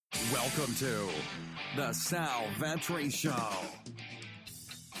Welcome to the Sal Vetri Show.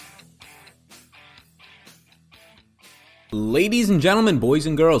 Ladies and gentlemen, boys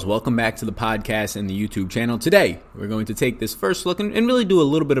and girls, welcome back to the podcast and the YouTube channel. Today, we're going to take this first look and really do a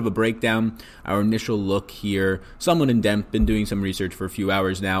little bit of a breakdown, our initial look here, somewhat in depth, been doing some research for a few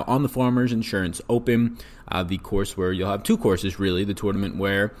hours now on the Farmers Insurance Open, the course where you'll have two courses really, the tournament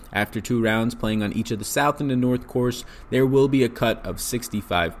where after 2 rounds playing on each of the South and the North course, there will be a cut of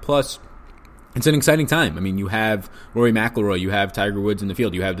 65 plus. It's an exciting time. I mean, you have Rory McIlroy, you have Tiger Woods in the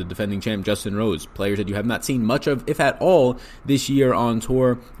field, you have the defending champ Justin Rose, players that you have not seen much of, if at all, this year on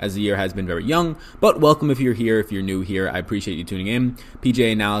tour, as the year has been very young. But welcome if you're here, if you're new here. I appreciate you tuning in.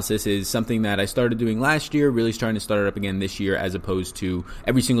 PGA analysis is something that I started doing last year, really trying to start it up again this year, as opposed to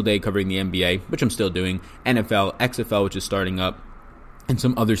every single day covering the NBA, which I'm still doing, NFL, XFL, which is starting up, and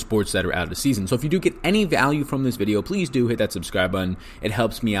some other sports that are out of the season. So if you do get any value from this video, please do hit that subscribe button. It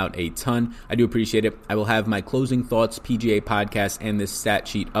helps me out a ton. I do appreciate it. I will have my closing thoughts PGA podcast and this stat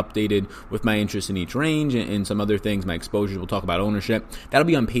sheet updated with my interest in each range and some other things, my exposures. We'll talk about ownership. That'll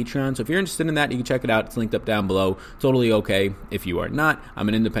be on Patreon. So if you're interested in that, you can check it out. It's linked up down below. Totally okay if you are not. I'm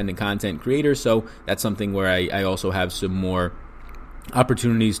an independent content creator, so that's something where I also have some more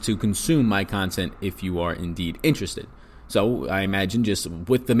opportunities to consume my content if you are indeed interested. So I imagine just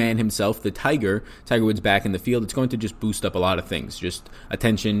with the man himself, the Tiger Woods back in the field, it's going to just boost up a lot of things. Just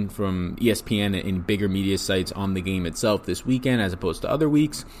attention from ESPN and bigger media sites on the game itself this weekend as opposed to other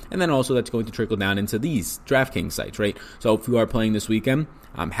weeks. And then also that's going to trickle down into these DraftKings sites, right? So if you are playing this weekend,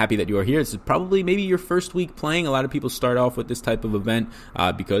 I'm happy that you are here. This is probably maybe your first week playing. A lot of people start off with this type of event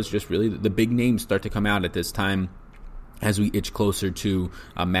because just really the big names start to come out at this time as we itch closer to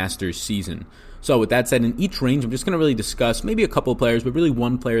a Masters season. So with that said, in each range, I'm just going to really discuss maybe a couple of players, but really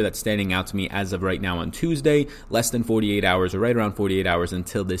one player that's standing out to me as of right now on Tuesday, less than 48 hours or right around 48 hours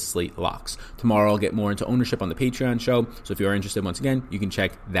until this slate locks. Tomorrow, I'll get more into ownership on the Patreon show. So if you are interested, once again, you can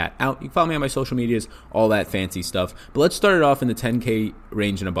check that out. You can follow me on my social medias, all that fancy stuff. But let's start it off in the 10K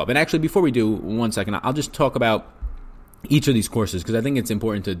range and above. And actually, before we do, 1 second, I'll just talk about each of these courses, because I think it's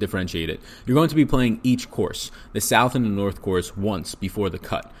important to differentiate it. You're going to be playing each course, the South and the North course, once before the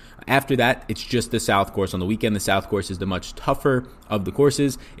cut. After that, it's just the South course on the weekend. The South course is the much tougher of the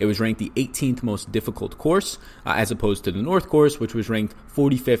courses. It was ranked the 18th most difficult course, as opposed to the North course, which was ranked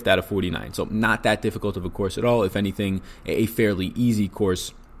 45th out of 49. So not that difficult of a course at all. If anything, a fairly easy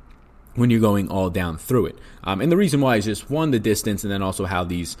course when you're going all down through it. And the reason why is just, one, the distance, and then also how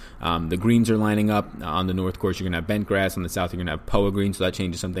these the greens are lining up. On the North course, you're going to have bent grass. On the South, you're going to have POA greens, so that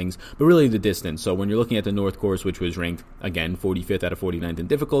changes some things. But really the distance. So when you're looking at the North course, which was ranked, again, 45th out of 49th in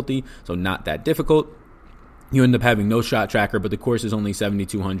difficulty, so not that difficult, you end up having no shot tracker, but the course is only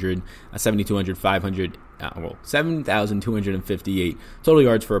 7,258 total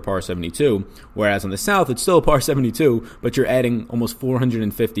yards for a par 72, whereas on the South, it's still a par 72, but you're adding almost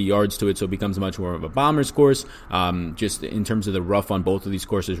 450 yards to it, so it becomes much more of a bomber's course. Just in terms of the rough on both of these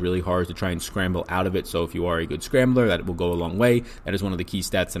courses, really hard to try and scramble out of it, so if you are a good scrambler, that will go a long way. That is one of the key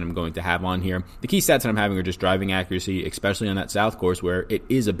stats that I'm going to have on here. The key stats that I'm having are just driving accuracy, especially on that South course, where it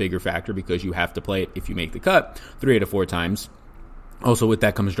is a bigger factor because you have to play it if you make the cut 3 out of 4 times. Also, with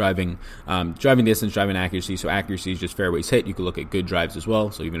that comes driving distance, driving accuracy. So accuracy is just fairways hit. You can look at good drives as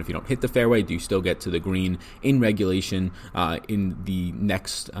well. So even if you don't hit the fairway, do you still get to the green in regulation in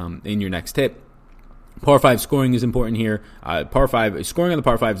your next hit? Par 5 scoring is important here. Scoring on the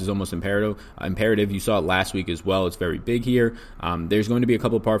par 5s is almost imperative. You saw it last week as well. It's very big here. There's going to be a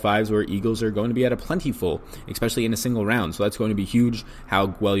couple of par 5s where eagles are going to be at a plentiful, especially in a single round. So that's going to be huge,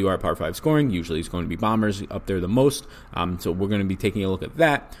 how well you are at par 5 scoring. Usually it's going to be bombers up there the most. So we're going to be taking a look at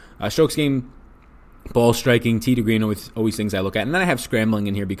that. Strokes game, ball striking, tee to green, always things I look at. And then I have scrambling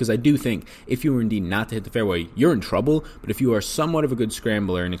in here because I do think if you were indeed not to hit the fairway, you're in trouble. But if you are somewhat of a good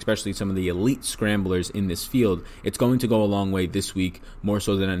scrambler, and especially some of the elite scramblers in this field, it's going to go a long way this week, more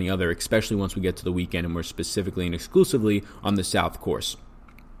so than any other, especially once we get to the weekend and we're specifically and exclusively on the South course.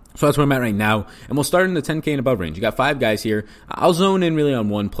 So that's where I'm at right now, and we'll start in the 10K and above range. You got 5 guys here. I'll zone in really on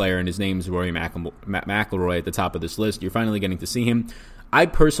one player, and his name is Rory McIlroy at the top of this list. You're finally getting to see him. I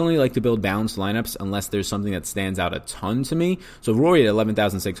personally like to build balanced lineups unless there's something that stands out a ton to me. So Rory at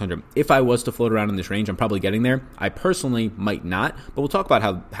 11,600. If I was to float around in this range, I'm probably getting there. I personally might not, but we'll talk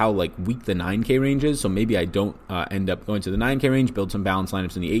about how like weak the 9K range is. So maybe I don't end up going to the 9K range, build some balanced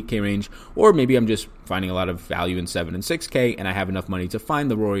lineups in the 8K range, or maybe I'm just finding a lot of value in 7 and 6K, and I have enough money to find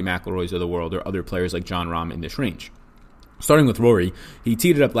the Rory McIlroys of the world or other players like Jon Rahm in this range. Starting with Rory, he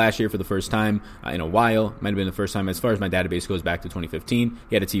teed it up last year for the first time in a while. Might have been the first time, as far as my database goes, back to 2015.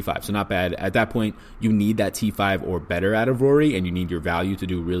 He had a T5, so not bad. At that point, you need that T5 or better out of Rory, and you need your value to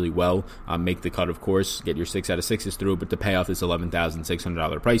do really well. Make the cut, of course, get your 6 out of 6s through, but to pay off this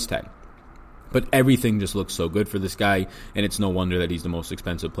 $11,600 price tag. But everything just looks so good for this guy, and it's no wonder that he's the most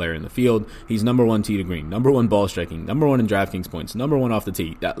expensive player in the field. He's number 1 tee to green, number 1 ball striking, number 1 in DraftKings points, number 1 off the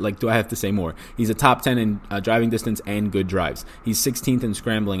tee. Do I have to say more? He's a top 10 in driving distance and good drives. He's 16th in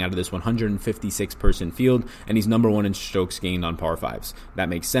scrambling out of this 156-person field, and he's number 1 in strokes gained on par 5s. That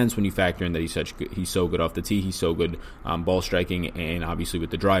makes sense when you factor in that he's so good off the tee, he's so good ball striking, and obviously with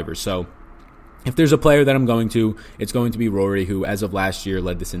the driver. So if there's a player that I'm going to, it's going to be Rory, who as of last year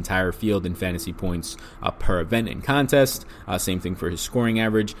led this entire field in fantasy points per event and contest. Same thing for his scoring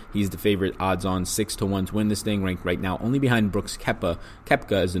average. He's the favorite odds-on 6-1 to win this thing, ranked right now only behind Brooks Koepka.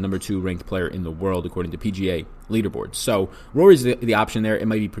 Koepka is the number 2 ranked player in the world according to PGA leaderboards. So Rory's the option there. It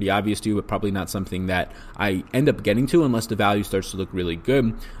might be pretty obvious to you, but probably not something that I end up getting to unless the value starts to look really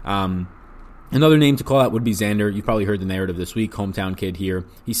good. Another name to call out would be Xander. You've probably heard the narrative this week. Hometown kid here.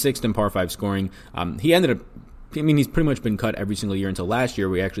 He's 6th in par 5 scoring. He ended up, he's pretty much been cut every single year until last year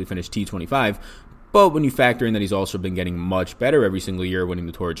where he actually finished T25. But when you factor in that he's also been getting much better every single year, winning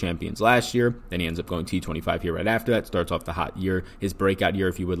the Tour of Champions last year, then he ends up going T25 here right after that. Starts off the hot year, his breakout year,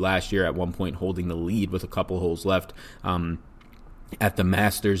 if you would, last year, at one point holding the lead with a couple holes left. At the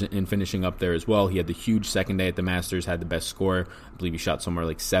Masters and finishing up there as well. He had the huge second day at the Masters, had the best score. I believe he shot somewhere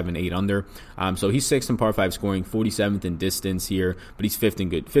like 7-8 under. So he's 6th in par 5 scoring, 47th in distance here, but he's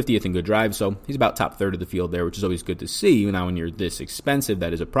 50th in good drive. So he's about top third of the field there, which is always good to see. Now when you're this expensive,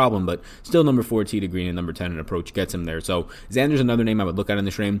 that is a problem, but still number 4 tee to green and number 10 in approach gets him there. So Xander's another name I would look at in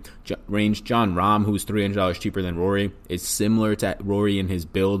this range. John Rahm, who's $300 cheaper than Rory, is similar to Rory in his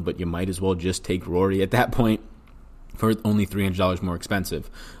build, but you might as well just take Rory at that point for only $300 more expensive.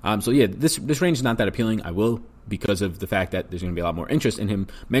 So yeah, this range is not that appealing. I will, because of the fact that there's going to be a lot more interest in him.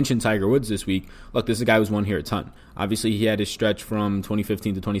 Mentioned Tiger Woods this week. Look, this is a guy who's won here a ton. Obviously, he had his stretch from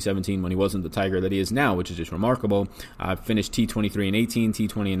 2015 to 2017 when he wasn't the Tiger that he is now, which is just remarkable. Finished T23 and 18,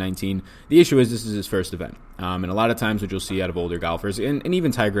 T20 and 19. The issue is this is his first event. And a lot of times what you'll see out of older golfers, and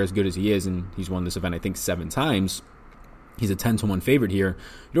even Tiger, as good as he is, and he's won this event, I think, 7 times, he's a 10-1 favorite here.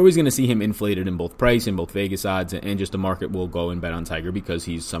 You're always going to see him inflated in both price and both Vegas odds, and just the market will go and bet on Tiger because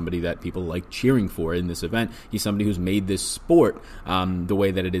he's somebody that people like cheering for in this event. He's somebody who's made this sport the way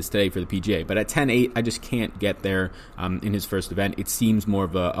that it is today for the PGA. But at 10-8, I just can't get there in his first event. It seems more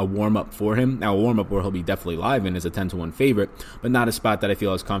of a warm-up for him. Now, a warm-up where he'll be definitely live in as a 10-1 favorite, but not a spot that I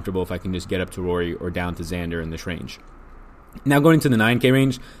feel as comfortable if I can just get up to Rory or down to Xander in this range. Now going to the 9K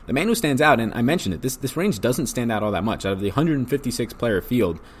range, the man who stands out, and I mentioned it, this range doesn't stand out all that much. Out of the 156-player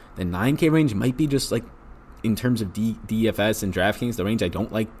field, the 9K range might be just like, in terms of DFS and DraftKings, the range I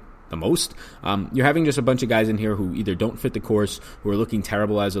don't like the most. You're having just a bunch of guys in here who either don't fit the course, who are looking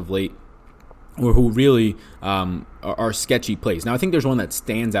terrible as of late, or who really are sketchy plays. Now, I think there's one that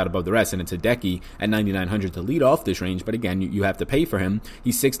stands out above the rest, and it's Hideki at 9,900 to lead off this range, but again, you have to pay for him.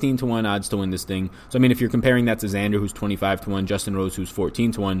 He's 16-1 odds to win this thing. So, I mean, if you're comparing that to Xander, who's 25-1, Justin Rose, who's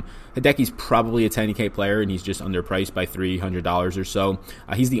 14-1, Hideki's probably a 10K player, and he's just underpriced by $300 or so.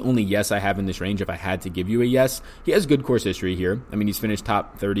 He's the only yes I have in this range if I had to give you a yes. He has good course history here. I mean, he's finished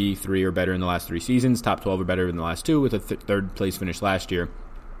top 33 or better in the last 3 seasons, top 12 or better in the last 2, with a third place finish last year.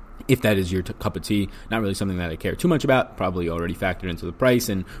 If that is your cup of tea, not really something that I care too much about, probably already factored into the price,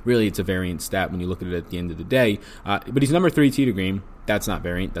 and really it's a variant stat when you look at it at the end of the day. But he's number 3 tee to green. That's not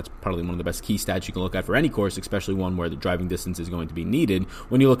variant. That's probably one of the best key stats you can look at for any course, especially one where the driving distance is going to be needed.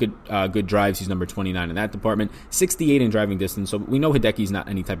 When you look at good drives, he's number 29 in that department, 68 in driving distance. So we know Hideki's not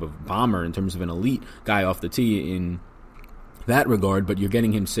any type of bomber in terms of an elite guy off the tee in that regard, but you're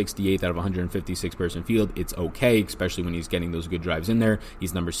getting him 68th out of 156-person field. It's okay, especially when he's getting those good drives in there.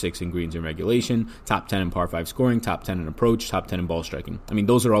 He's number 6 in greens in regulation, top 10 in par 5 scoring, top 10 in approach, top 10 in ball striking. I mean,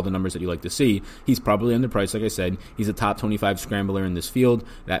 those are all the numbers that you like to see. He's probably underpriced, like I said. He's a top 25 scrambler in this field.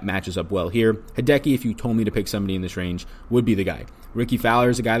 That matches up well here. Hideki, if you told me to pick somebody in this range, would be the guy. Ricky Fowler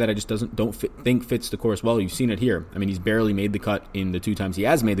is a guy that I just don't think fits the course well. You've seen it here. I mean, he's barely made the cut in the 2 times he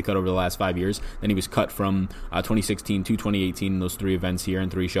has made the cut over the last 5 years. Then he was cut from 2016 to 2018 in those 3 events here and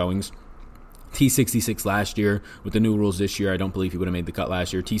 3 showings. T66 last year. With the new rules this year, I don't believe he would have made the cut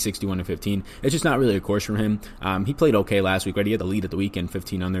last year. T61 and 15. It's just not really a course from him. He played okay last week, right? He had the lead at the weekend,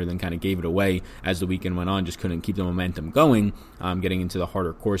 15 under, then kind of gave it away as the weekend went on. Just couldn't keep the momentum going, getting into the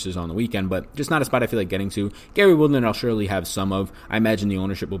harder courses on the weekend. But just not a spot I feel like getting to. Gary Woodland, I'll surely have some of. I imagine the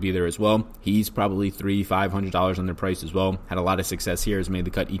ownership will be there as well. He's probably $500 underpriced as well. Had a lot of success here. Has made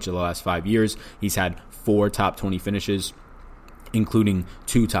the cut each of the last 5 years. He's had 4 top 20 finishes. including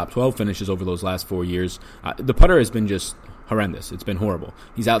 2 top 12 finishes over those last 4 years. The putter has been just horrendous. It's been horrible.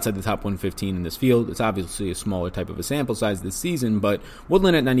 He's outside the top 115 in this field. It's obviously a smaller type of a sample size this season, but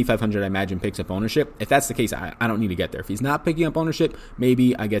Woodland at 9,500, I imagine, picks up ownership. If that's the case, I don't need to get there. If he's not picking up ownership,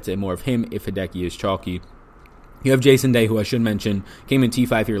 maybe I get to more of him if Hideki is chalky. You have Jason Day, who I should mention, came in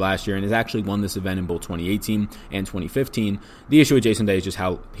T5 here last year and has actually won this event in both 2018 and 2015. The issue with Jason Day is just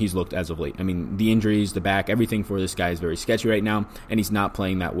how he's looked as of late. I mean, the injuries, the back, everything for this guy is very sketchy right now, and he's not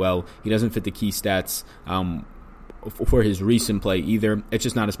playing that well. He doesn't fit the key stats for his recent play either. It's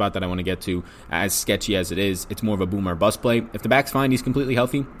just not a spot that I want to get to. As sketchy as it is, it's more of a boom or bust play. If the back's fine, he's completely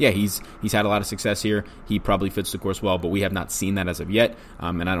healthy. Yeah, he's had a lot of success here. He probably fits the course well, but we have not seen that as of yet,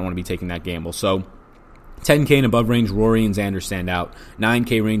 and I don't want to be taking that gamble. So 10K and above range, Rory and Xander stand out.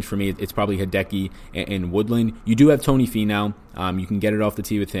 9K range for me, it's probably Hideki and Woodland. You do have Tony Finau. You can get it off the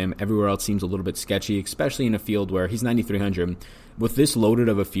tee with him. Everywhere else seems a little bit sketchy, especially in a field where he's 9,300. With this loaded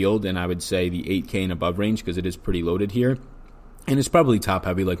of a field, and I would say the 8K and above range, because it is pretty loaded here, and it's probably top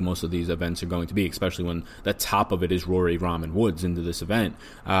heavy like most of these events are going to be, especially when the top of it is Rory, Rahm, and Woods into this event.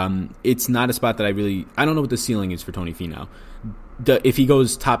 It's not a spot that I don't know what the ceiling is for Tony Finau. If he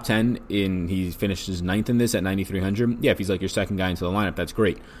goes top 10 and he finishes 9th in this at 9,300, yeah, if he's like your second guy into the lineup, that's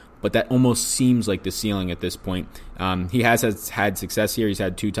great. But that almost seems like the ceiling at this point. He has had success here. He's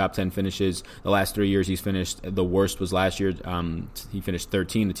had 2 top 10 finishes. The last 3 years he's finished. The worst was last year. He finished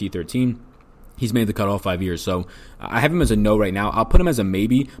 13, the T13. He's made the cut all 5 years. So I have him as a no right now. I'll put him as a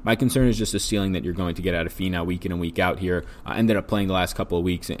maybe. My concern is just the ceiling that you're going to get out of Finau week in and week out here. Ended up playing the last couple of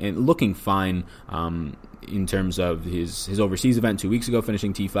weeks and looking fine in terms of his overseas event 2 weeks ago,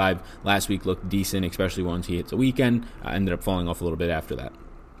 finishing T5. Last week looked decent, especially once he hits a weekend. Ended up falling off a little bit after that.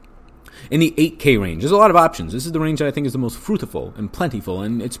 In the 8K range, there's a lot of options. This is the range that I think is the most fruitful and plentiful,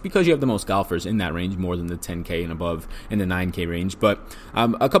 and it's because you have the most golfers in that range, more than the 10K and above in the 9K range. But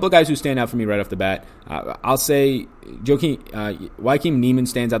a couple of guys who stand out for me right off the bat, I'll say Joaquin Niemann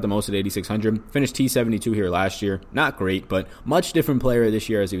stands out the most at 8,600. Finished T72 here last year. Not great, but much different player this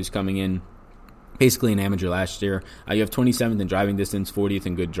year as he was coming in. Basically an amateur last year. You have 27th in driving distance, 40th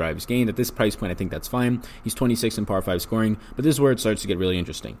in good drives gained. At this price point, I think that's fine. He's 26th in par 5 scoring, but this is where it starts to get really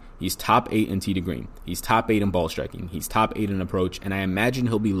interesting. He's top 8 in tee to green. He's top 8 in ball striking. He's top 8 in approach, and I imagine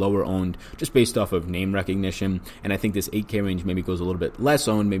he'll be lower owned just based off of name recognition, and I think this 8K range maybe goes a little bit less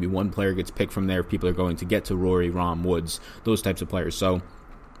owned. Maybe one player gets picked from there. People are going to get to Rory, Rahm, Woods, those types of players. So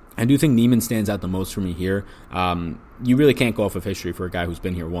I do think Niemann stands out the most for me here. You really can't go off of history for a guy who's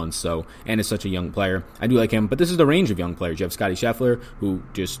been here once, and is such a young player. I do like him, but this is the range of young players. You have Scottie Scheffler, who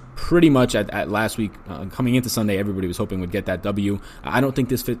just pretty much at last week, coming into Sunday, everybody was hoping would get that W. I don't think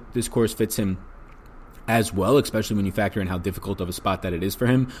this course fits him as well, especially when you factor in how difficult of a spot that it is for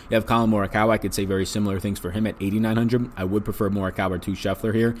him. You have Colin Morikawa. I could say very similar things for him at 8,900. I would prefer Morikawa to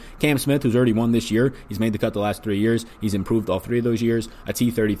Scheffler here. Cam Smith, who's already won this year. He's made the cut the last 3 years. He's improved all 3 of those years. A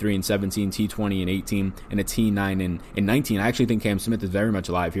T33 in 17, T20 in 18, and a T9 in 19. I actually think Cam Smith is very much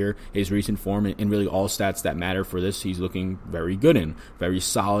alive here. His recent form and really all stats that matter for this, he's looking very good in. Very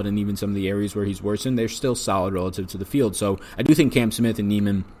solid, and even some of the areas where he's worsened, they're still solid relative to the field. So I do think Cam Smith and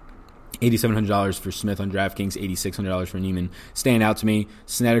Niemann, $8,700 for Smith on DraftKings, $8,600 for Niemann, stand out to me.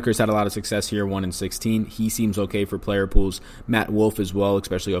 Snedeker's had a lot of success here, 1 in 16. He seems okay for player pools. Matt Wolff as well,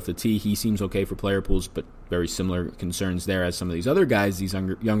 especially off the tee. He seems okay for player pools, but very similar concerns there as some of these other guys, these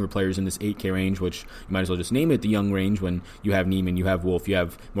younger players in this 8K range, which you might as well just name it the young range when you have Niemann, you have Wolff, you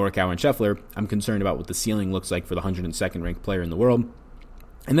have Morikawa and Scheffler. I'm concerned about what the ceiling looks like for the 102nd ranked player in the world.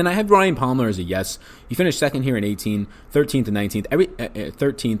 And then I have Ryan Palmer as a yes. He finished second here in 18, 13th and 19th,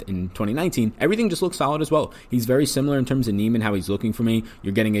 13th in 2019. Everything just looks solid as well. He's very similar in terms of Niemann, how he's looking for me.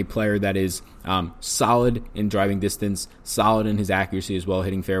 You're getting a player that is solid in driving distance, solid in his accuracy as well,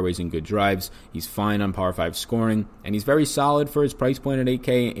 hitting fairways and good drives. He's fine on par 5 scoring, and he's very solid for his price point at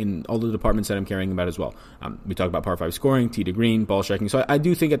 8K in all the departments that I'm caring about as well. We talk about par 5 scoring, tee to green, ball striking. So I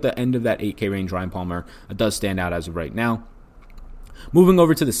do think at the end of that 8K range, Ryan Palmer does stand out as of right now. Moving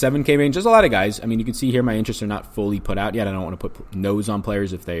over to the 7K range, there's a lot of guys. I mean, you can see here my interests are not fully put out yet. I don't want to put no's on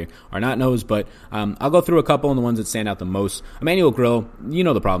players if they are not no's, but I'll go through a couple of the ones that stand out the most. Emmanuel Grillo, you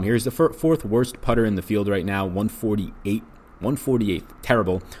know the problem here. He's the fourth worst putter in the field right now, 148th.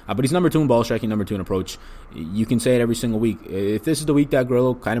 Terrible. But he's number 2 in ball striking, number 2 in approach. You can say it every single week. If this is the week that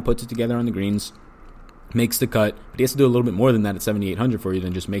Grillo kind of puts it together on the greens, makes the cut, but he has to do a little bit more than that at 7,800 for you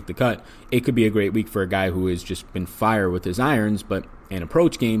than just make the cut, it could be a great week for a guy who has just been fire with his irons, but and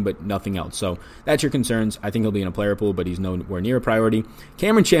approach game, but nothing else. So that's your concerns. I think he'll be in a player pool, but he's nowhere near a priority.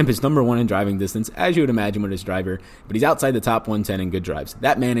 Cameron Champ is number 1 in driving distance, as you would imagine with his driver, but he's outside the top 110 in good drives.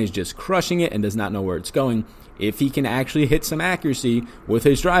 That man is just crushing it and does not know where it's going. If he can actually hit some accuracy with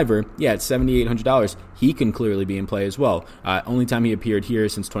his driver, yeah, at $7,800, he can clearly be in play as well. Only time he appeared here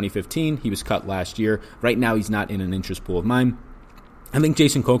since 2015. He was cut last year. Right now, he's not in an interest pool of mine. I think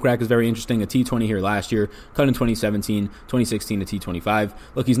Jason Kokrak is very interesting. A T20 here last year, cut in 2017, 2016 a T25.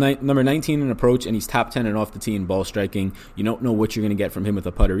 Look, he's number 19 in approach, and he's top 10 in off the tee in ball striking. You don't know what you're going to get from him with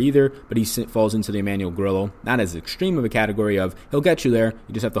a putter either, but he falls into the Emmanuel Grillo. Not as extreme of a category of he'll get you there.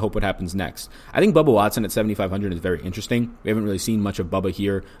 You just have to hope what happens next. I think Bubba Watson at 7,500 is very interesting. We haven't really seen much of Bubba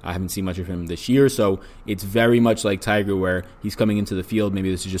here. I haven't seen much of him this year, so it's very much like Tiger where he's coming into the field. Maybe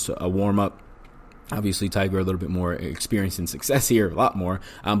this is just a warm-up. Obviously, Tiger a little bit more experience and success here, a lot more.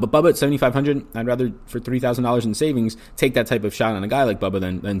 But Bubba at $7,500, I'd rather for $3,000 in savings take that type of shot on a guy like Bubba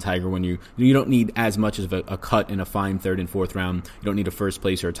than Tiger. When you don't need as much as a cut in a fine 3rd and 4th round. You don't need a first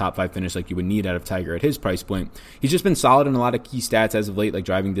place or a top 5 finish like you would need out of Tiger at his price point. He's just been solid in a lot of key stats as of late, like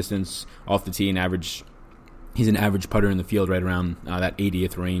driving distance, off the tee, and average. He's an average putter in the field right around that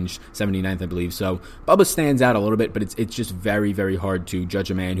 80th range, 79th, I believe. So Bubba stands out a little bit, but it's just very, very hard to judge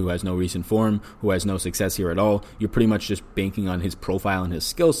a man who has no recent form, who has no success here at all. You're pretty much just banking on his profile and his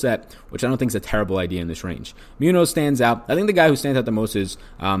skill set, which I don't think is a terrible idea in this range. Munoz stands out. I think the guy who stands out the most is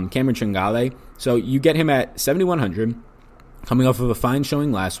Cameron Tringale. So you get him at 7,100. Coming off of a fine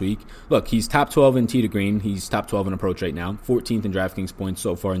showing last week. Look, he's top 12 in tee to green. He's top 12 in approach right now. 14th in DraftKings points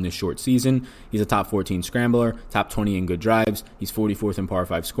so far in this short season. He's a top 14 scrambler, top 20 in good drives. He's 44th in par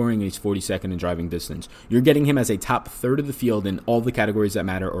 5 scoring, and he's 42nd in driving distance. You're getting him as a top third of the field in all the categories that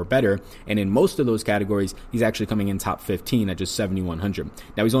matter or better, and in most of those categories, he's actually coming in top 15 at just 7,100.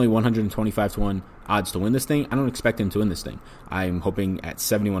 Now, he's only 125 to 1 odds to win this thing. I don't expect him to win this thing. I'm hoping at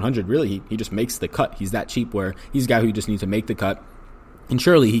 7,100, really, he just makes the cut. He's that cheap where he's a guy who just needs to make the cut. And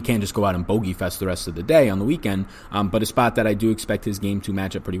surely he can't just go out and bogey fest the rest of the day on the weekend, but a spot that I do expect his game to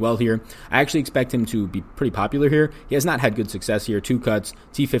match up pretty well here. I actually expect him to be pretty popular here. He has not had good success here. 2 cuts,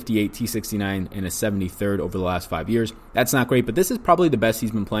 T58, T69, and a 73rd over the last 5 years. That's not great, but this is probably the best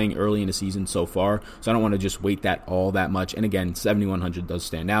he's been playing early in the season so far, so I don't want to just weight that all that much. And again, 7,100 does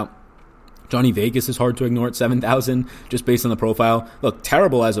stand out. Johnny Vegas is hard to ignore at 7,000 just based on the profile. Look,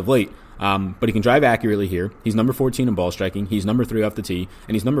 terrible as of late, but he can drive accurately here. He's number 14 in ball striking. He's number 3 off the tee,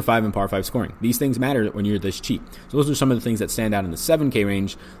 and he's number 5 in par 5 scoring. These things matter when you're this cheap. So those are some of the things that stand out in the 7K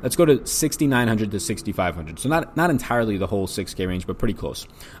range. Let's go to 6,900 to 6,500. So not entirely the whole 6K range, but pretty close.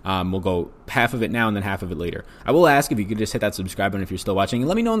 We'll go half of it now and then half of it later. I will ask if you could just hit that subscribe button if you're still watching, and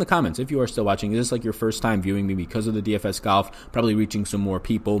let me know in the comments if you are still watching. Is this like your first time viewing me because of the DFS golf? Probably reaching some more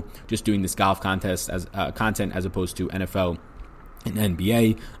people, just doing this golf contest as content as opposed to NFL and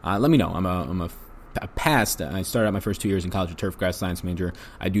NBA. Let me know. I'm a past. I started out my first 2 years in college a turf grass science major.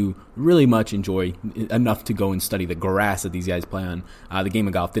 I do really much enjoy enough to go and study the grass that these guys play on. The game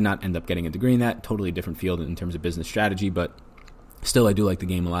of golf did not end up getting a degree in that. Totally different field in terms of business strategy, but still, I do like the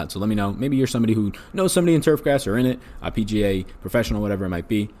game a lot. So let me know. Maybe you're somebody who knows somebody in turf grass or in it, PGA, professional, whatever it might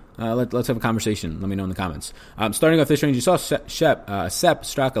be. Let's have a conversation. Let me know in the comments. Starting off this range, you saw Sepp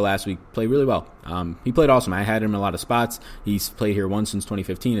Straka last week play really well. He played awesome. I had him in a lot of spots. He's played here once since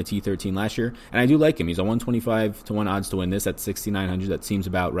 2015, a T13 last year, and I do like him. He's a 125 to 1 odds to win this at 6,900. That seems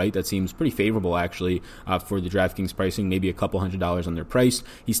about right. That seems pretty favorable, actually, for the DraftKings pricing, maybe a couple $100 on their price.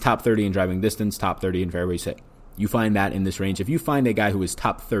 He's top 30 in driving distance, top 30 in fairways hit. You find that in this range. If you find a guy who is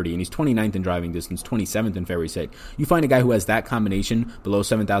top 30 and he's 29th in driving distance, 27th in fairways hit, you find a guy who has that combination below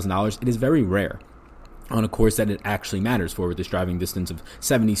 $7,000, it is very rare on a course that it actually matters for, with this driving distance of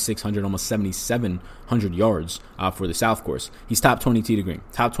 7,600, almost 7,700 yards for the South course. He's top 20 tee to green,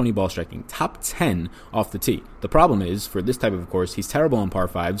 top 20 ball striking, top 10 off the tee. The problem is, for this type of course, he's terrible on par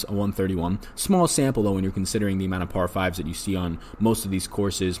 5s, a 131. Small sample, though, when you're considering the amount of par 5s that you see on most of these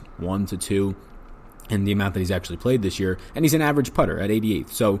courses, 1 to 2. And the amount that he's actually played this year, and he's an average putter at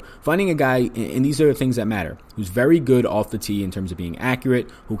 88th. So finding a guy, and these are the things that matter, who's very good off the tee in terms of being accurate,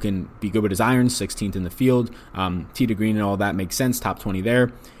 who can be good with his irons, 16th in the field, tee to green and all that makes sense, top 20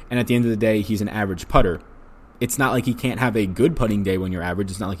 there. And at the end of the day, he's an average putter. It's not like he can't have a good putting day when you're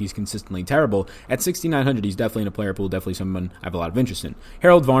average. It's not like he's consistently terrible. At 6,900, he's definitely in a player pool, definitely someone I have a lot of interest in.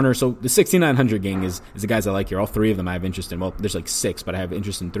 Harold Varner, so the 6,900 gang is the guys I like here. All 3 of them I have interest in. Well, there's like 6, but I have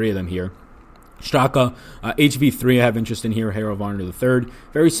interest in 3 of them here. Straka, HV3 I have interest in here, Harold Varner III.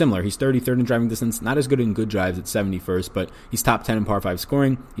 Very similar. He's 33rd in driving distance, not as good in good drives at 71st, but he's top 10 in par 5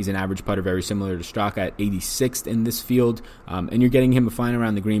 scoring. He's an average putter, very similar to Straka at 86th in this field. And you're getting him a fine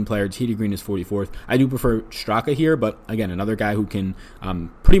around the green player. Tee to green is 44th. I do prefer Straka here, but again, another guy who can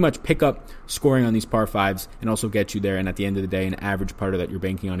pretty much pick up scoring on these par 5s and also get you there. And at the end of the day, an average putter that you're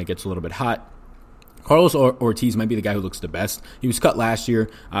banking on, it gets a little bit hot. Carlos Ortiz might be the guy who looks the best. He was cut last year,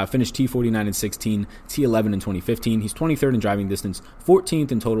 finished T49 in 16, T11 in 2015. He's 23rd in driving distance,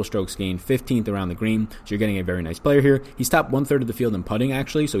 14th in total strokes gained, 15th around the green. So you're getting a very nice player here. He's top 1/3 of the field in putting,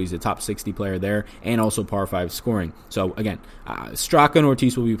 actually, so he's a top 60 player there, and also par 5 scoring. So again, Straka and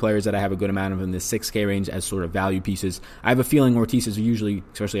Ortiz will be players that I have a good amount of in the 6K range as sort of value pieces. I have a feeling Ortiz is usually,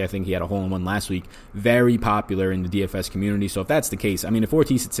 especially I think he had a hole-in-one last week, very popular in the DFS community. So if that's the case, I mean, if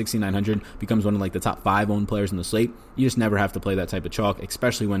Ortiz at 6,900 becomes one of like the top 5 owned players on the slate, you just never have to play that type of chalk,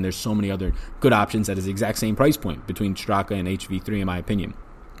 especially when there's so many other good options at his exact same price point between Straka and HV3, in my opinion.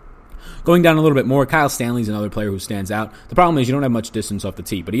 Going down a little bit more, Kyle Stanley's another player who stands out. The problem is you don't have much distance off the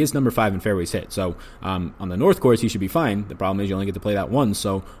tee, but he is number 5 in fairways hit. So on the north course, he should be fine. The problem is you only get to play that once.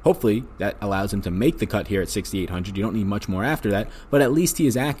 So hopefully that allows him to make the cut here at 6,800. You don't need much more after that, but at least he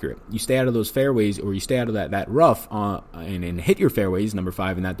is accurate. You stay out of those fairways, or you stay out of that rough and hit your fairways, number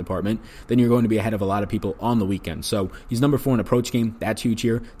 5 in that department, then you're going to be ahead of a lot of people on the weekend. So he's number 4 in approach game. That's huge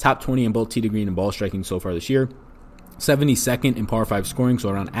here. Top 20 in both tee to green and ball striking so far this year. 72nd in par 5 scoring, so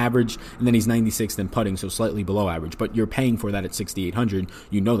around average, and then he's 96th in putting, so slightly below average, but you're paying for that at 6,800.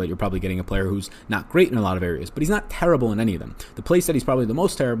 You know that you're probably getting a player who's not great in a lot of areas, but he's not terrible in any of them. The place that he's probably the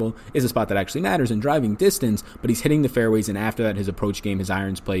most terrible is a spot that actually matters in driving distance, but he's hitting the fairways, and after that, his approach game, his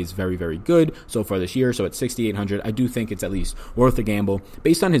irons play is very, very good so far this year. So at 6,800, I do think it's at least worth a gamble.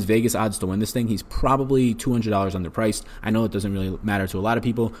 Based on his Vegas odds to win this thing, he's probably $200 underpriced. I know it doesn't really matter to a lot of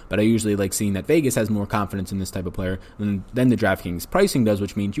people, but I usually like seeing that Vegas has more confidence in this type of player than the DraftKings pricing does,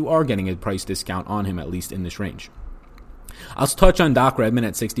 which means you are getting a price discount on him, at least in this range. I'll touch on Doc Redman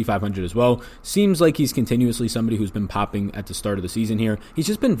at 6,500 as well. Seems like he's continuously somebody who's been popping at the start of the season here. He's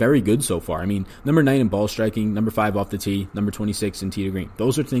just been very good so far. I mean, number 9 in ball striking, number 5 off the tee, number 26 in tee to green.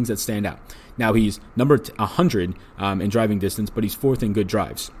 Those are things that stand out. Now he's number 100 in driving distance, but he's 4th in good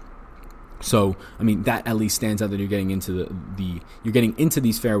drives. So, I mean, that at least stands out that you're getting into you're getting into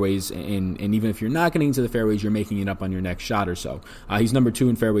these fairways, and even if you're not getting into the fairways, you're making it up on your next shot or so. He's number 2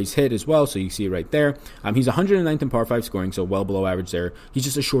 in fairways hit as well, so you see it right there. He's 109th in par 5 scoring, so well below average there. He's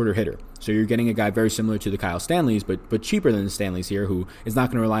just a shorter hitter. So you're getting a guy very similar to the Kyle Stanleys, but cheaper than the Stanleys here, who is not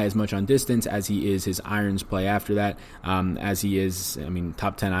going to rely as much on distance as he is his irons play after that, as he is, I mean,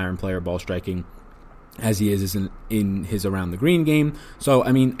 top 10 iron player, ball striking, as he is in his around the green game. So,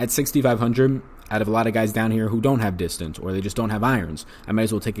 I mean, at 6,500, out of a lot of guys down here who don't have distance or they just don't have irons, I might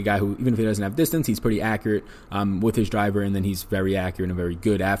as well take a guy who, even if he doesn't have distance, he's pretty accurate with his driver, and then he's very accurate and very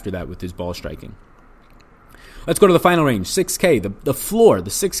good after that with his ball striking. Let's go to the final range, 6K, the floor,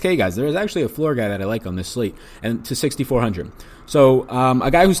 the 6K guys. There is actually a floor guy that I like on this slate, and to 6,400. So, a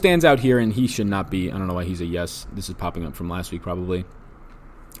guy who stands out here, and he should not be, I don't know why he's a yes. This is popping up from last week probably.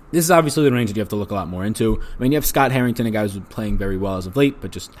 This is obviously the range that you have to look a lot more into. I mean, you have Scott Harrington, a guy who's playing very well as of late, but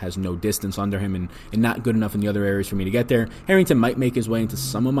just has no distance under him and not good enough in the other areas for me to get there. Harrington might make his way into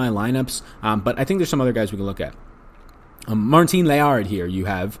some of my lineups, but I think there's some other guys we can look at. Martin Layard here you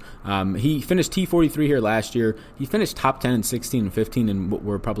have. He finished T43 here last year. He finished top 10 in 16 and 15 in what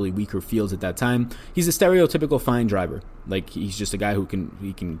were probably weaker fields at that time. He's a stereotypical fine driver. Like, he's just a guy who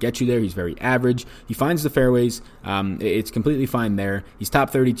can get you there. He's very average. He finds the fairways. It's completely fine there. He's top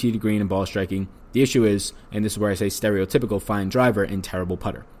 30 tee to green and ball striking. The issue is, and this is where I say stereotypical fine driver and terrible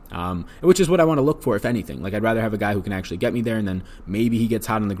putter. Which is what I want to look for, if anything. Like, I'd rather have a guy who can actually get me there, and then maybe he gets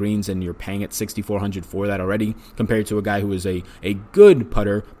hot on the greens and you're paying at 6,400 for that already, compared to a guy who is a good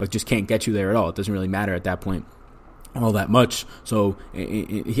putter but just can't get you there at all. It doesn't really matter at that point all that much. So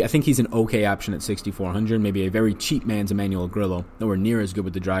I think he's an okay option at 6,400. Maybe a very cheap man's Emmanuel Grillo. Nowhere near as good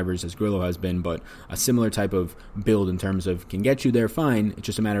with the drivers as Grillo has been, but a similar type of build in terms of can get you there fine. It's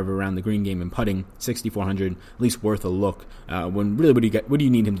just a matter of around the green game and putting. 6,400, at least worth a look. When really, what do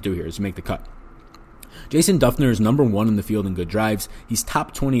you need him to do here is to make the cut. Jason Duffner is number 1 in the field in good drives. He's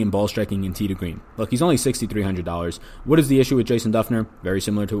top 20 in ball striking and tee to green. Look, he's only $6,300. What is the issue with Jason Duffner? Very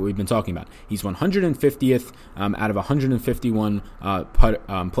similar to what we've been talking about. He's 150th out of 151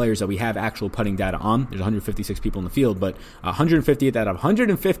 players that we have actual putting data on. There's 156 people in the field, but 150th out of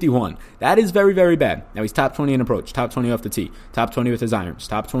 151. That is very, very bad. Now, he's top 20 in approach, top 20 off the tee, top 20 with his irons,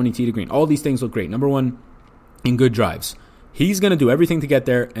 top 20 tee to green. All these things look great. Number 1 in good drives. He's going to do everything to get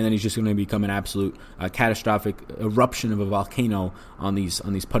there, and then he's just going to become an absolute catastrophic eruption of a volcano on these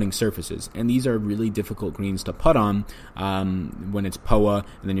putting surfaces. And these are really difficult greens to putt on when it's POA,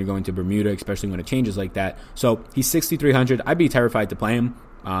 and then you're going to Bermuda, especially when it changes like that. So he's 6,300. I'd be terrified to play him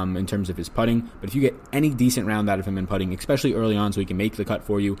in terms of his putting, but if you get any decent round out of him in putting, especially early on so he can make the cut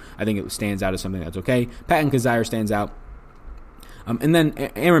for you, I think it stands out as something that's okay. Patton Kizzire stands out. And then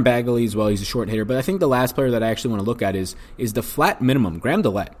Aaron Bagley as well, he's a short hitter. But I think the last player that I actually want to look at is the flat minimum. Graham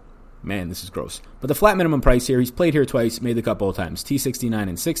Dillette. Man, this is gross. But the flat minimum price here, he's played here twice, made the cut both times. T69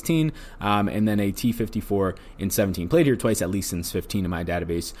 in 16, and then a T54 in 17. Played here twice at least since 15 in my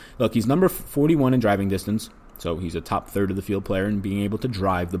database. Look, he's number 41 in driving distance. So he's a top third of the field player in being able to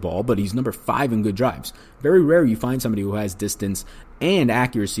drive the ball, but he's number 5 in good drives. Very rare you find somebody who has distance and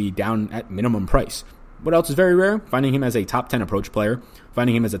accuracy down at minimum price. What else is very rare? Finding him as a top 10 approach player,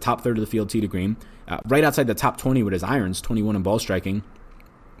 finding him as a top third of the field tee to green, right outside the top 20 with his irons, 21 in ball striking.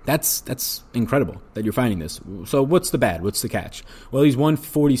 That's incredible that you're finding this. So what's the bad? What's the catch? Well, he's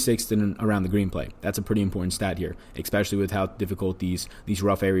 146th in around the green play. That's a pretty important stat here, especially with how difficult these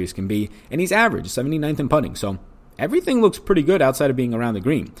rough areas can be. And he's average, 79th in putting. So everything looks pretty good outside of being around the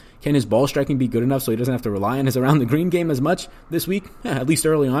green. Can his ball striking be good enough so he doesn't have to rely on his around the green game as much this week? Yeah, at least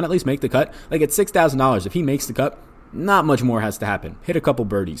early on, at least make the cut. Like at $6,000, if he makes the cut, not much more has to happen. Hit a couple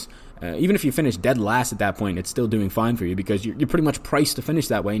birdies. Even if you finish dead last at that point, it's still doing fine for you because you're pretty much priced to finish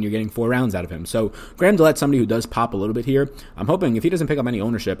that way and you're getting 4 rounds out of him. So Graham Dillette, somebody who does pop a little bit here. I'm hoping if he doesn't pick up any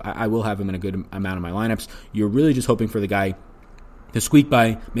ownership, I will have him in a good amount of my lineups. You're really just hoping for the guy to squeak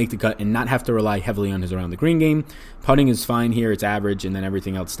by, make the cut, and not have to rely heavily on his around the green game. Putting is fine here, it's average, and then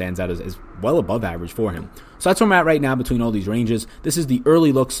everything else stands out as well above average for him. So that's where I'm at right now between all these ranges. This is the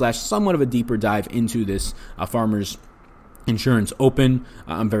early look / somewhat of a deeper dive into this Farmers Insurance Open.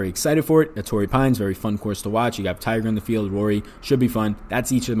 I'm very excited for it. At Torrey Pines, very fun course to watch. You got Tiger in the field, Rory, should be fun.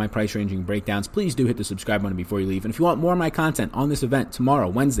 That's each of my price ranging breakdowns. Please do hit the subscribe button before you leave. And if you want more of my content on this event tomorrow,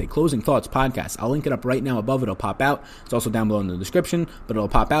 Wednesday, Closing Thoughts podcast, I'll link it up right now above. It'll pop out. It's also down below in the description, but it'll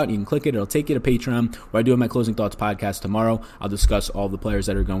pop out. You can click it. It'll take you to Patreon, where I do have my Closing Thoughts podcast tomorrow. I'll discuss all the players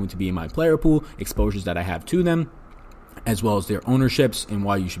that are going to be in my player pool, exposures that I have to them, as well as their ownerships and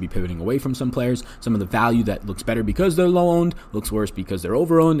why you should be pivoting away from some players, some of the value that looks better because they're low-owned, looks worse because they're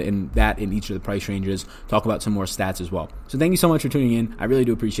over-owned, and that in each of the price ranges. Talk about some more stats as well. So thank you so much for tuning in. I really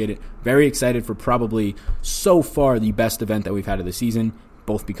do appreciate it. Very excited for probably so far the best event that we've had of the season,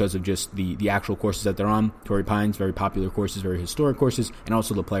 both because of just the actual courses that they're on. Torrey Pines, very popular courses, very historic courses, and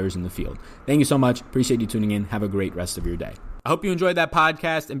also the players in the field. Thank you so much. Appreciate you tuning in. Have a great rest of your day. I hope you enjoyed that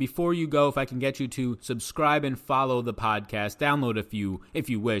podcast, and before you go, if I can get you to subscribe and follow the podcast, download if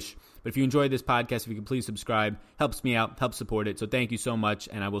you wish. But if you enjoyed this podcast, if you could please subscribe, helps me out, helps support it. So thank you so much,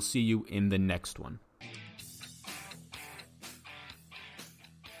 and I will see you in the next one.